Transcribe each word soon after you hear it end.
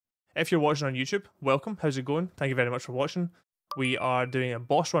If you're watching on YouTube, welcome. How's it going? Thank you very much for watching. We are doing a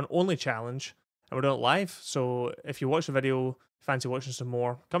boss run only challenge and we're doing it live. So if you watch the video, fancy watching some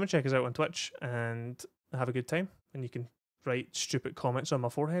more, come and check us out on Twitch and have a good time. And you can write stupid comments on my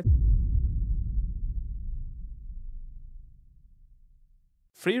forehead.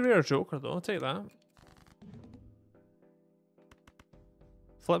 Free rare Joker though, I'll take that.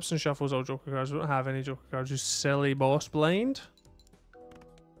 Flips and shuffles all Joker cards. We don't have any Joker cards. You silly boss blind.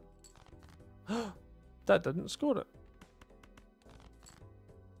 That didn't score it.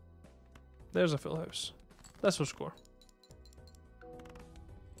 There's a full house. This will score.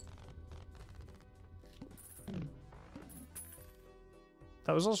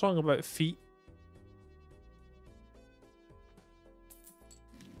 That was a song about feet.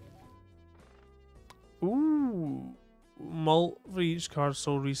 Ooh. Mult for each card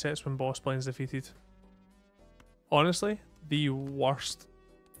soul resets when boss blind's defeated. Honestly, the worst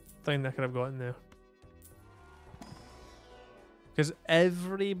thing that could have gotten there. Because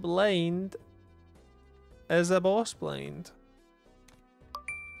every blind is a boss blind.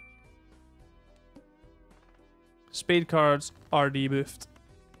 Spade cards are debuffed.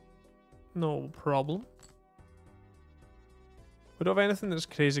 No problem. We don't have anything that's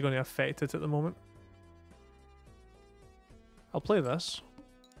crazy going to affect it at the moment. I'll play this.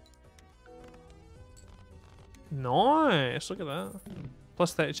 Nice, look at that.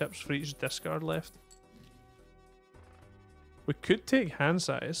 Plus 30 chips for each discard left. We could take hand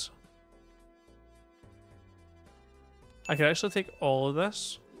size. I could actually take all of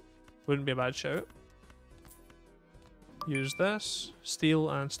this. Wouldn't be a bad shout. Use this. Steel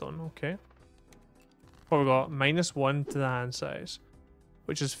and stone, okay. What we got? -1 to the hand size.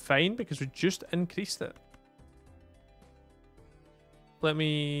 Which is fine because we just increased it. Let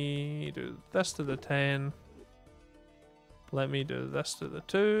me do this to the 10. Let me do this to the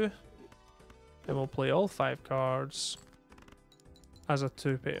 2. And we'll play all 5 cards as a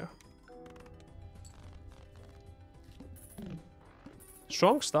 2 pair.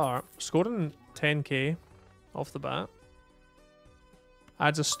 Strong start. Scoring 10k off the bat.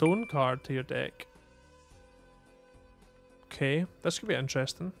 Adds a stone card to your deck. Okay, this could be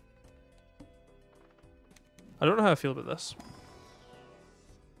interesting. I don't know how I feel about this.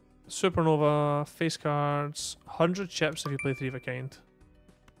 Supernova, face cards, 100 chips if you play 3 of a kind.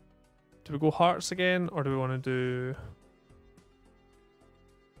 Do we go hearts again, or do we want to do...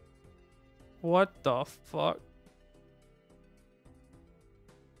 What the fuck?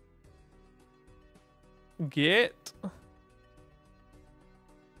 Get?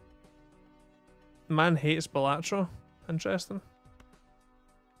 Man hates Balatro. Interesting.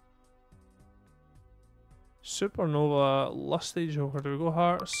 Supernova, Lusty Joker. Do we go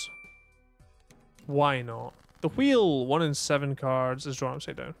hearts? Why not? The wheel, 1 in 7 cards, is drawn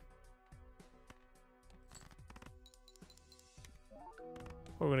upside down.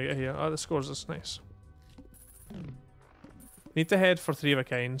 What are we going to get here? Oh, the scores is nice. Need to head for 3 of a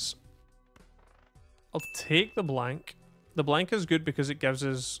kinds. I'll take the blank. The blank is good because it gives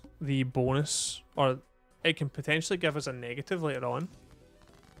us the bonus, or it can potentially give us a negative later on.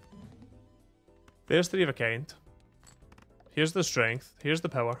 There's 3 of a kind. Here's the strength. Here's the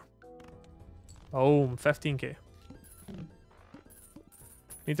power. Boom, 15k.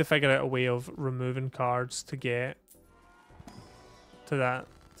 Need to figure out a way of removing cards to get to that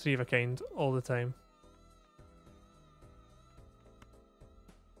 3 of a kind all the time.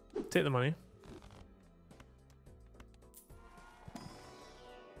 Take the money.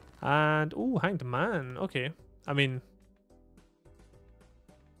 And, ooh, Hanged Man. Okay. I mean,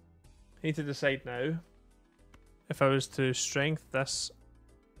 I need to decide now. If I was to strength this,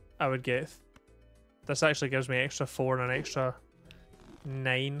 I would get... This actually gives me extra 4 and an extra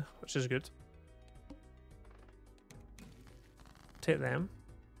 9, which is good. Take them.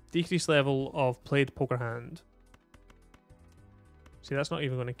 Decrease level of played poker hand. See, that's not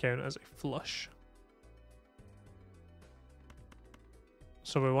even going to count as a flush.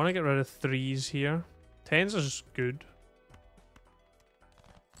 So we want to get rid of 3s here. 10s is good.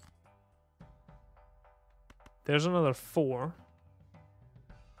 There's another 4.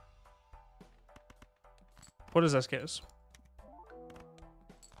 What does this get us?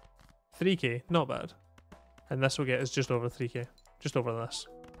 3k, not bad. And this will get us just over 3k. Just over this.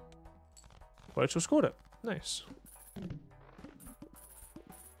 Which will score it. Nice.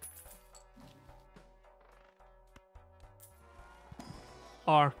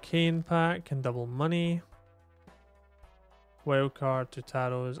 Arcane pack can double money. Wildcard to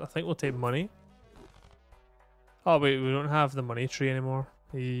tarots. I think we'll take money. Oh wait, we don't have the money tree anymore.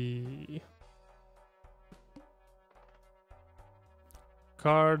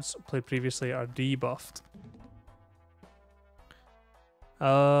 cards played previously are debuffed.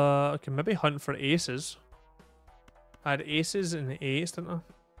 I can maybe hunt for aces. I had aces and eights, didn't I?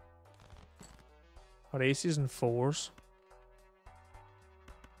 Or aces and fours.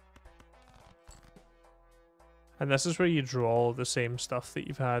 And this is where you draw the same stuff that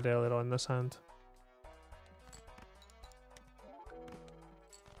you've had earlier on in this hand.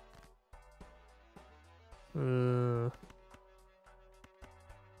 Oh.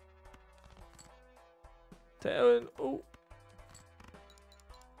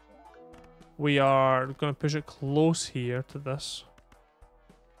 We are going to push it close here to this.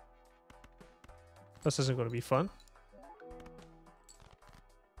 This isn't going to be fun.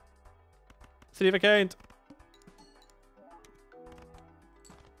 3 of a kind.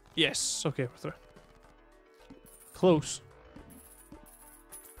 Yes. Okay, we're through. Close.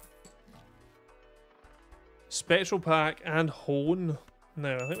 Spectral Pack and Hone.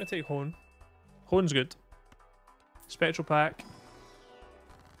 No, I think we take Hone. Hone's good. Spectral Pack.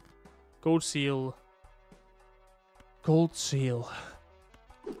 Gold Seal. Gold Seal.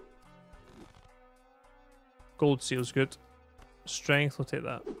 Gold Seal's good. Strength, we'll take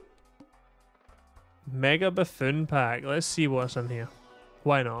that. Mega Buffoon Pack. Let's see what's in here.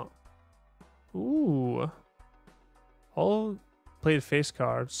 Why not? Ooh. All played face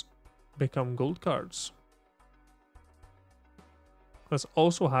cards become gold cards. This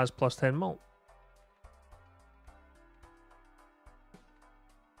also has plus 10 mult.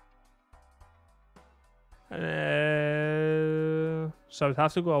 So I would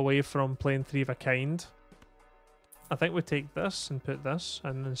have to go away from playing 3 of a kind. I think we take this and put this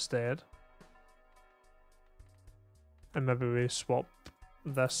in instead. And maybe we swap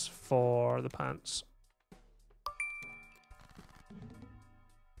this for the pants.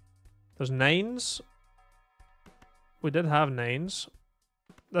 There's 9s. We did have 9s.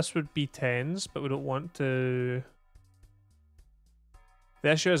 This would be 10s, but we don't want to...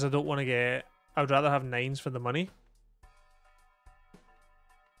 The issue is I don't want to get... I would rather have 9s for the money.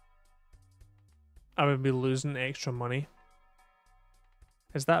 I would be losing extra money.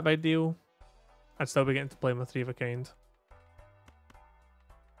 Is that a big deal? I'd still be getting to play my 3 of a kind.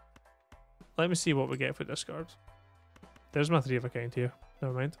 Let me see what we get for discard. There's my 3 of a kind here.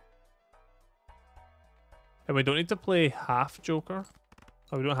 Never mind. And we don't need to play half Joker.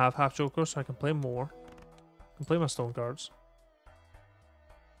 Oh, we don't have half Joker, so I can play more. I can play my stone cards.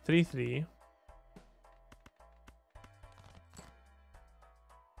 3-3.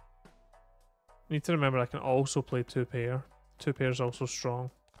 Need to remember I can also play 2 pair. 2 pair is also strong.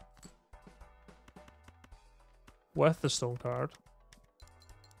 With the stone card.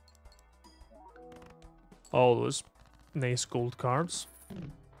 All those nice gold cards.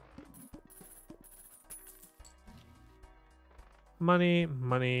 Money,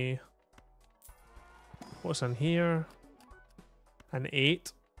 money. What's in here? An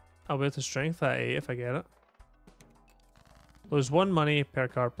 8. I'll be able to strength that 8 if I get it. Lose 1 money per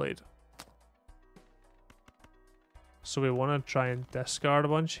card played. So we want to try and discard a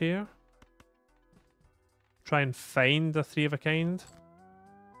bunch here. Try and find the 3 of a kind.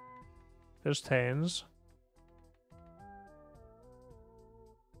 There's 10s.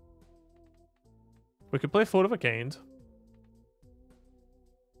 We could play 4 of a kind.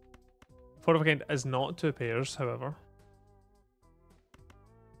 4 of a kind is not 2 pairs, however.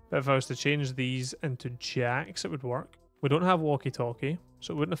 But if I was to change these into jacks, it would work. We don't have walkie-talkie,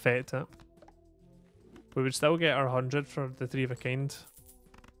 so it wouldn't affect it. We would still get our 100 for the 3 of a kind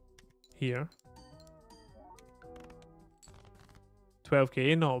here.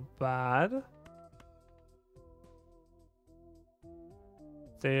 12k, not bad.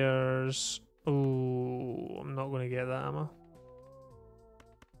 There's... Oh, I'm not going to get that, am I?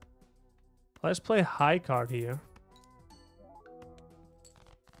 Let's play high card here.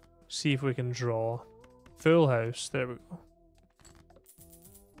 See if we can draw. Full house, there we go.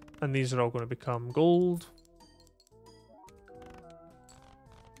 And these are all going to become gold.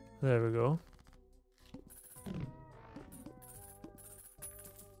 There we go.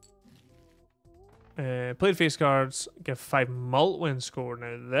 Played face cards, give 5 mult when scored.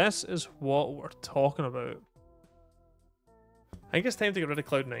 Now this is what we're talking about. I think it's time to get rid of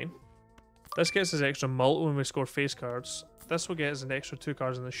Cloud 9. This gets us extra mult when we score face cards. This will get us an extra 2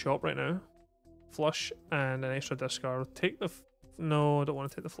 cards in the shop right now. Flush and an extra discard. Take the... No, I don't want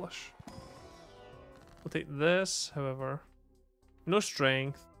to take the flush. We'll take this, however. No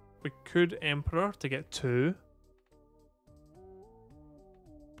strength. We could Emperor to get 2.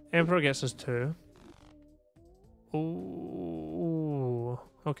 Emperor gets us 2. Oh,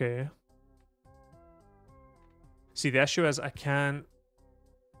 okay. See, the issue is I can't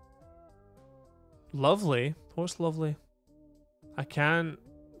Lovely. What's lovely? I can't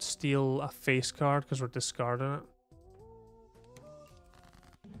steal a face card because we're discarding it.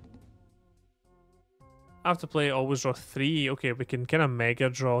 I have to play always draw 3. Okay, we can kind of mega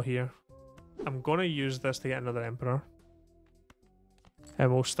draw here. I'm going to use this to get another Emperor.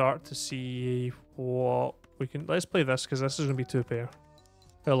 And we'll start to see what we can... Let's play this because this is going to be 2 pair.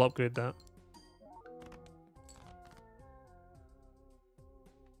 I'll upgrade that.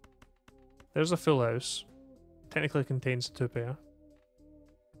 There's a full house. Technically contains a 2 pair.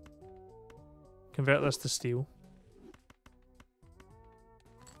 Convert this to steel.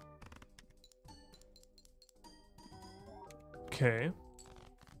 Okay.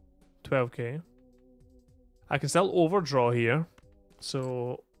 12k. I can still overdraw here.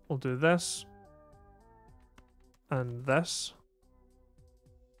 So we'll do this. And this.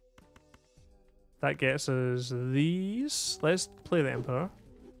 That gets us these. Let's play the Emperor.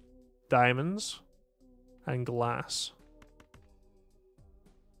 Diamonds. And glass.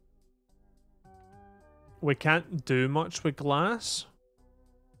 We can't do much with glass.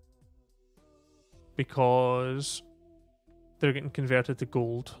 Because they're getting converted to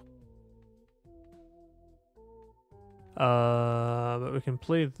gold. But we can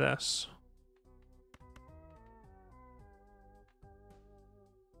play this.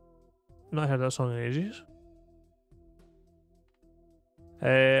 Not heard that song in ages.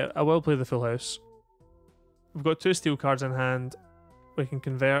 I will play the full house. We've got 2 steel cards in hand. We can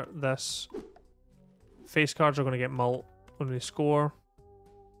convert this. Face cards are going to get mult when we score.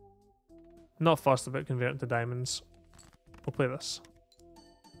 Not fussed about converting to diamonds. We'll play this.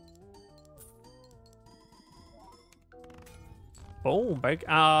 Oh, big.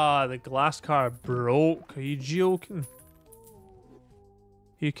 Ah, the glass card broke. Are you joking?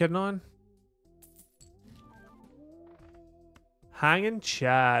 Are you kidding on? Hanging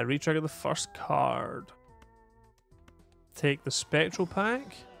Chad. Retrigger the first card. Take the Spectral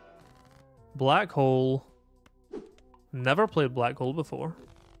Pack. Black Hole. Never played Black Hole before.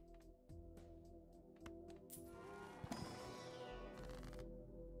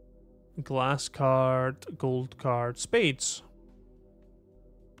 Glass card, gold card, spades.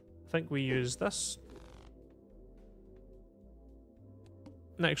 I think we use this.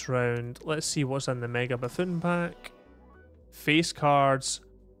 Next round, let's see what's in the Mega Buffoon pack. Face cards,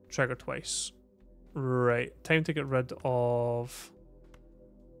 trigger twice. Right, time to get rid of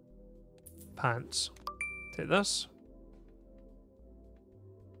pants. Take this.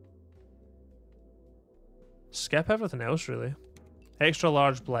 Skip everything else, really. Extra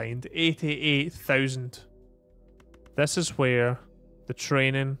large blind, 88,000. This is where the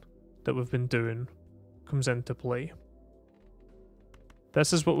training that we've been doing comes into play.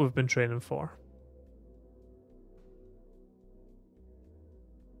 This is what we've been training for.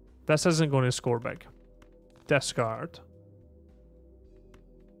 This isn't going to score big. Discard.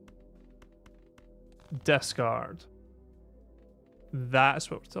 Discard.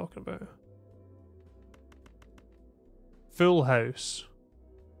 That's what we're talking about. Full house.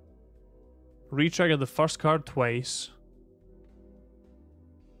 Retrigger the first card twice.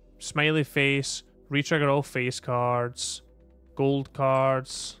 Smiley face. Retrigger all face cards. Gold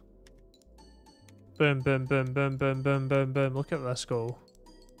cards. Boom, boom, boom, boom, boom, boom, boom, boom. Look at this go.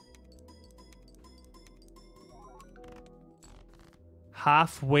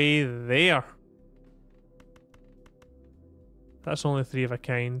 Halfway there. That's only 3 of a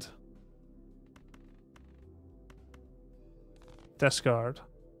kind. Discard.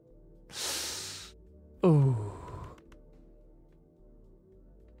 Ooh.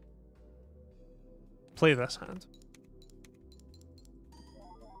 Play this hand.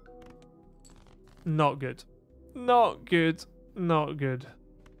 Not good. Not good. Not good.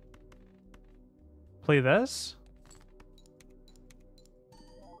 Play this.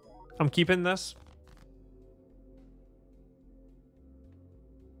 I'm keeping this.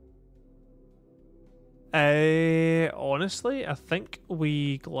 Honestly, I think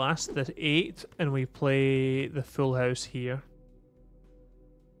we glass the 8 and we play the full house here.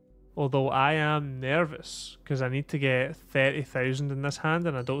 Although I am nervous because I need to get 30,000 in this hand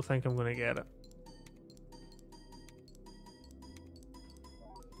and I don't think I'm going to get it.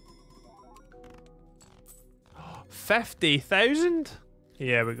 $50,000?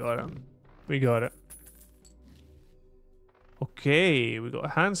 Yeah, we got it. We got it. Okay, we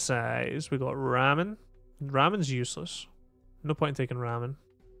got hand size. We got ramen. Ramen's useless. No point in taking ramen.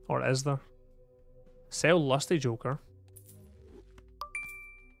 Or is there? Sell Lusty Joker.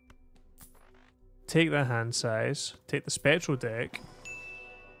 Take the hand size. Take the spectral deck.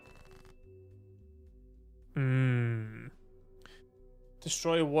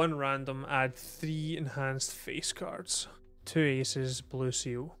 Destroy 1 random, add 3 enhanced face cards. 2 aces, blue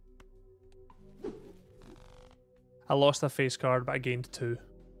seal. I lost a face card, but I gained 2. And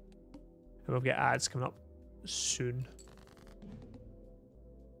we'll get ads coming up soon.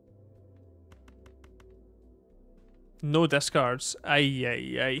 No discards. Aye,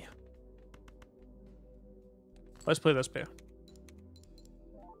 aye, aye. Let's play this pair.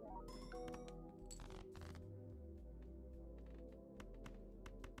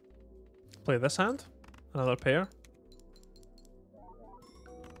 Play this hand. Another pair.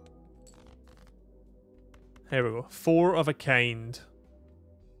 Here we go. 4 of a kind.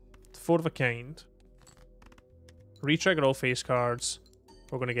 4 of a kind. Retrigger all face cards.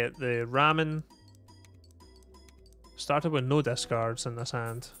 We're going to get the ramen. Started with no discards in this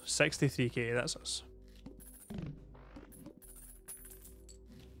hand. 63k, that's us.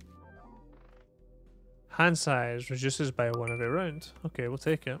 Hand size reduces by 1 every round. Okay, we'll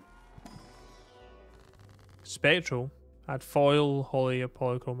take it. Spectral. Add foil, holly, or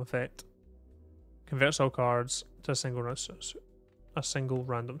polychrome effect. Converts all cards to a single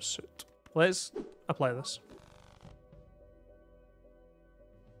random suit. Let's apply this.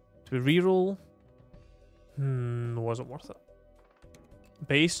 Do we reroll? Wasn't worth it.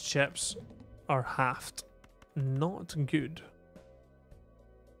 Base chips are halved. Not good.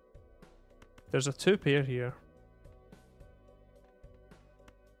 There's a 2 pair here.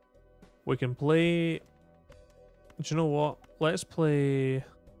 We can play... Do you know what? Let's play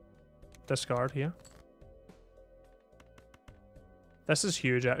discard here. This is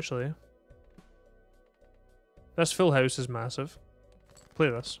huge, actually. This full house is massive.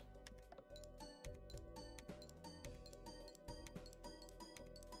 Play this.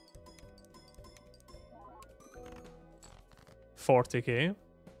 $40k.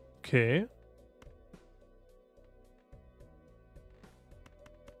 Okay.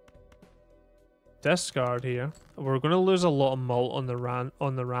 Discard here. We're going to lose a lot of malt on the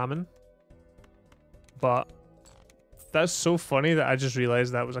ramen. But that's so funny that I just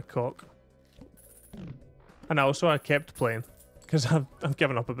realized that was a cock. And also I kept playing because I've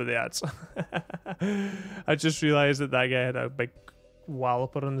given up about the ads. I just realized that guy had a big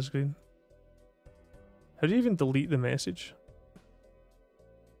walloper on the screen. How do you even delete the message?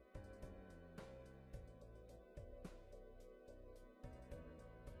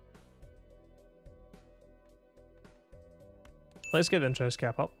 Let's get the interest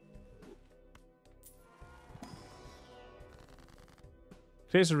cap up.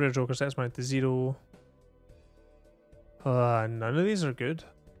 Creates a rare joker, sets mine to 0. None of these are good.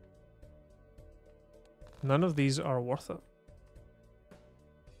 None of these are worth it.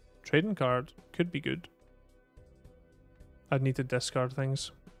 Trading card could be good. I'd need to discard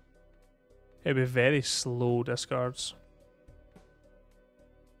things. It'd be very slow discards.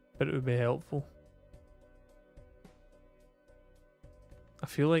 But it would be helpful. I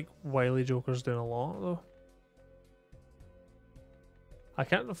feel like Wily Joker's doing a lot though. I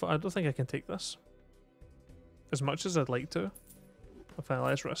don't think I can take this. As much as I'd like to. Okay,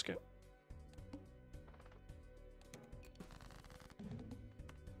 let's risk it.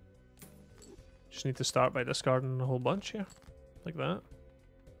 Just need to start by discarding a whole bunch here. Like that.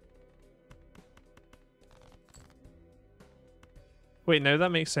 Wait, now that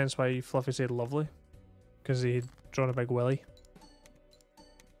makes sense why Fluffy said lovely. Because he'd drawn a big willy.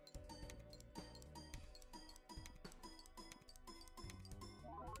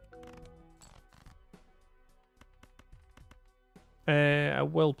 I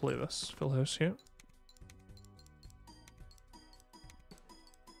will play this full house here.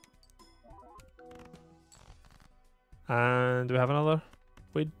 And do we have another?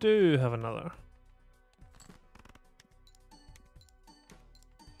 We do have another.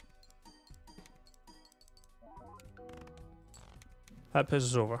 That puts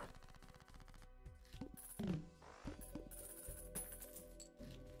us over.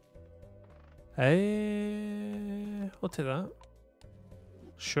 We'll take that.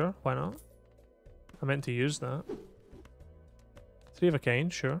 Sure, why not? I meant to use that. 3 of a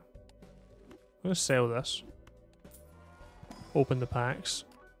kind, sure. I'm gonna sell this. Open the packs.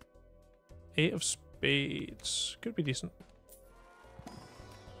 8 of spades. Could be decent.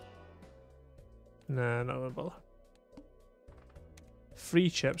 Nah, not gonna bother. 3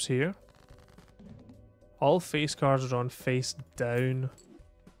 chips here. All face cards are on face down.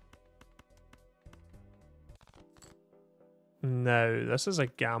 No, this is a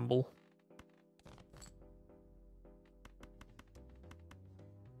gamble.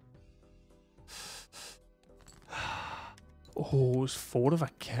 Oh, it's 4 of a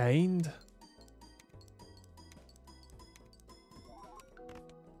kind.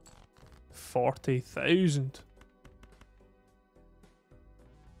 40,000.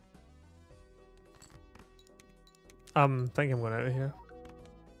 I think I'm going out of here.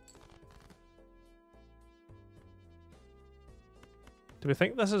 Do we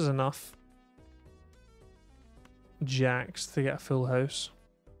think this is enough jacks to get a full house?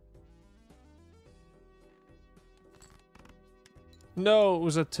 No, it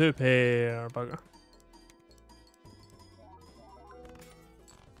was a 2-pair bugger.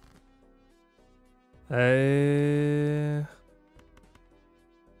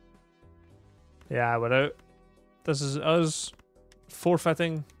 Yeah, we're out. This is us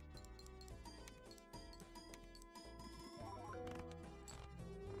forfeiting.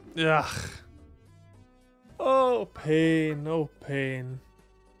 Ugh. Oh, pain, oh, pain.